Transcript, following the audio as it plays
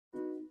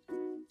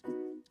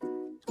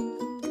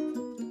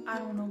I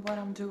don't know what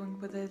I'm doing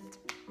with it,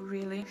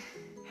 really.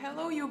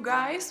 Hello you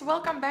guys,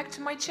 welcome back to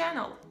my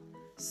channel.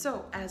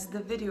 So, as the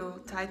video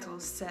title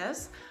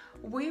says,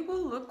 we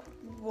will look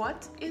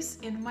what is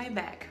in my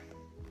bag.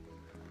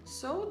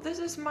 So this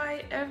is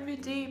my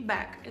everyday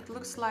bag. It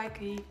looks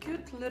like a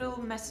cute little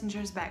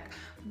messenger's bag.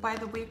 By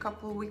the way, a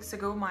couple weeks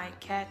ago my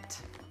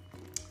cat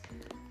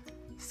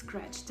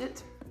scratched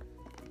it.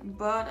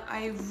 But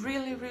I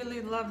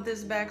really love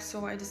this bag,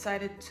 so I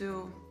decided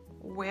to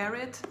wear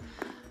it.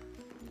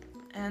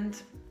 And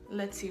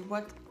let's see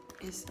what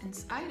is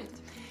inside it.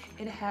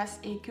 It has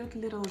a cute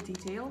little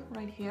detail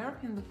right here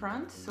in the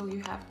front, so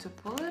you have to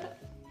pull it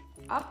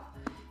up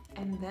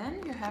and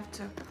then you have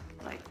to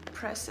like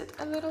press it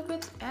a little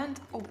bit and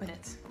open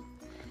it.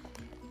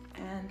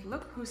 And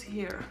look who's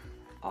here,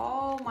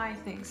 all my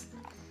things.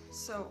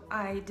 So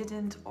I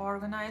didn't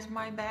organize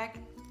my bag.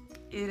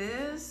 It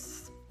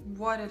is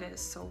what it is,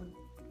 so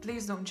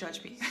please don't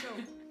judge me. So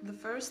the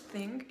first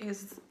thing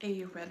is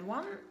a red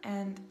one,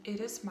 and it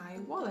is my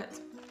wallet.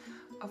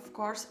 Of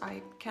course,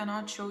 I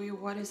cannot show you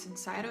what is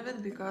inside of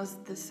it because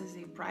this is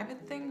a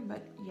private thing,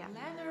 but yeah.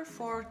 Planner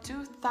for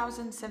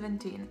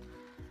 2017.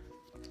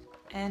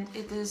 And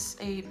it is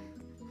a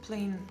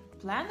plain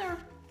planner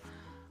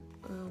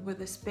with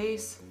a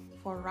space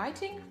for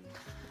writing.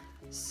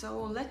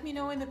 So let me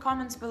know in the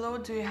comments below,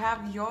 do you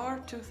have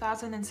your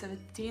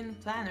 2017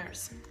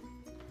 planners?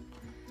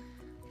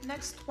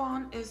 Next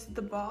one is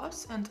The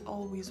Boss and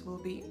Always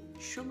Will Be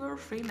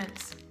sugar-free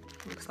mints.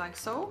 Looks like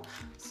so.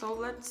 So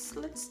let's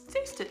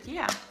taste it.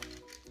 Yeah.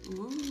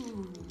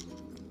 Ooh.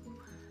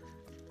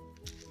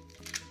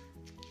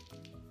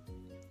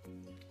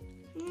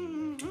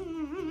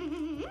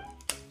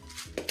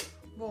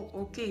 Well,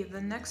 okay,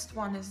 the next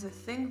one is the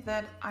thing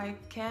that I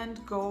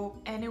can't go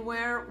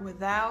anywhere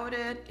without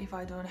it. If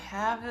I don't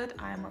have it,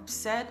 I'm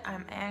upset,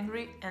 I'm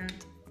angry, and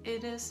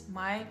it is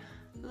my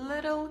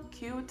little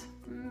cute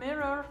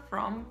mirror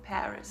from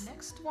Paris.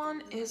 Next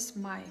one is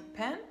my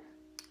pen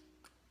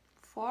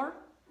for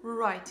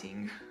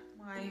writing.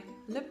 My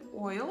lip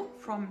oil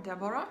from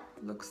Deborah,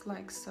 looks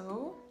like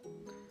so.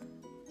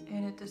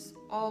 And it is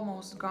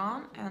almost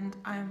gone and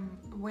I'm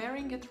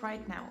wearing it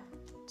right now.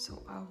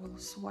 So I will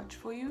swatch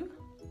for you.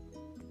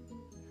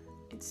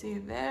 It's a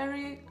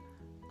very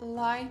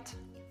light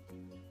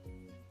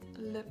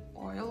lip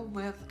oil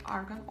with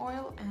argan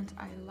oil and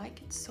I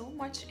like it so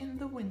much in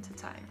the winter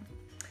time.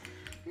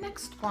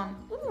 Next one,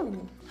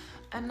 ooh,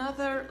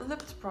 another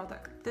lip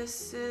product.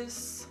 This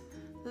is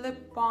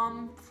lip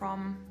balm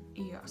from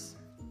EOS.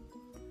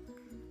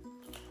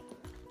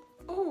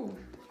 Oh,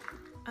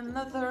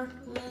 another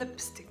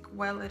lipstick.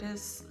 Well, it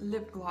is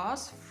lip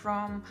gloss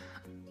from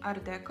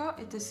Art Deco.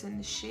 It is in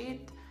the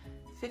shade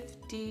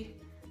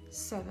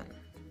 57.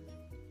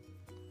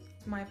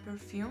 My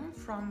perfume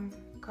from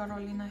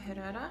Carolina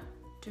Herrera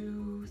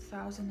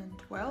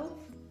 2012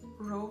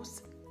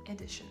 Rose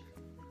Edition.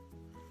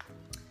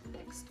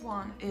 Next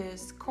one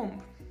is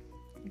comb.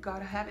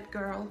 Gotta have it,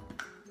 girl.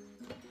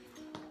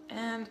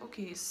 And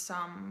okay,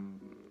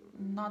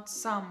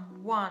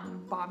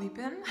 one bobby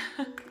pin.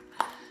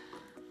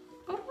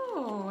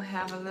 Oh,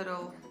 have a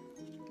little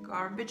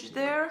garbage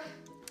there.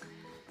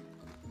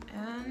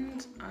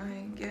 And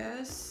I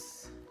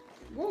guess,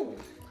 whoa,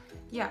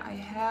 yeah, I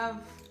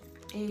have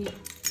a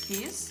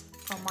keys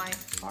from my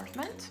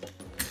apartment,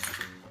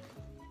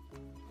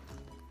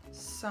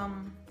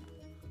 some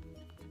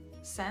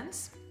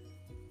scents,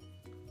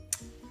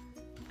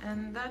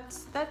 and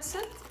that's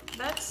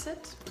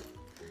it.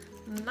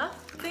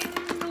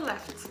 Nothing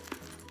left.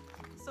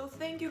 So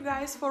thank you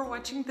guys for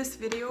watching this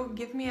video.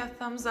 Give me a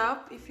thumbs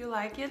up if you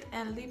like it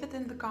and leave it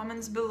in the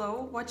comments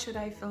below what should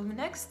I film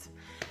next.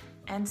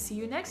 And see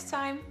you next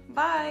time.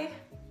 Bye!